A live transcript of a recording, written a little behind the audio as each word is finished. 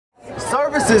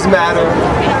Services matter,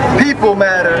 people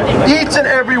matter, each and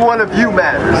every one of you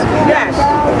matters. Yes.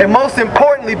 And most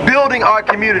importantly, building our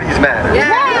communities matters.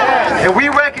 Yes. And we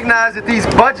recognize that these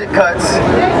budget cuts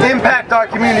impact our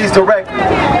communities directly.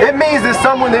 It means that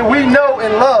someone that we know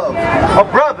and love, a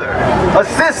brother, a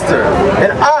sister,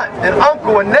 an aunt, an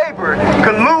uncle, a neighbor,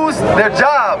 could lose their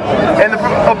job and the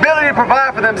ability to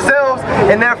provide for themselves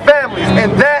and their families,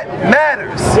 and that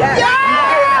matters. Yes. We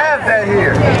can't have that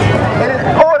here. And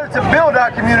in order to build our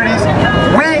communities,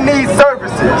 we need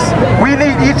services. We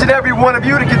need each and every one of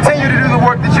you to continue to do the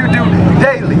work that you do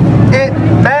daily. It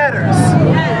matters.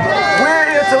 We're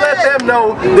here to let them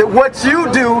know that what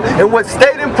you do and what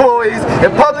state employees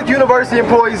and public university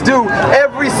employees do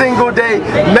every single day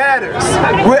matters.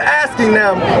 We're asking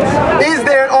them, is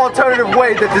there an alternative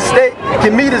way that the state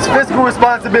can meet its fiscal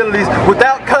responsibilities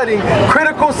without cutting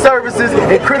critical services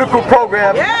and critical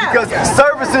programs? Because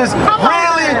services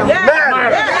really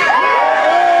matter.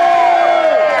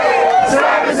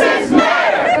 Services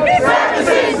matter!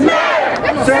 Services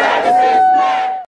matter!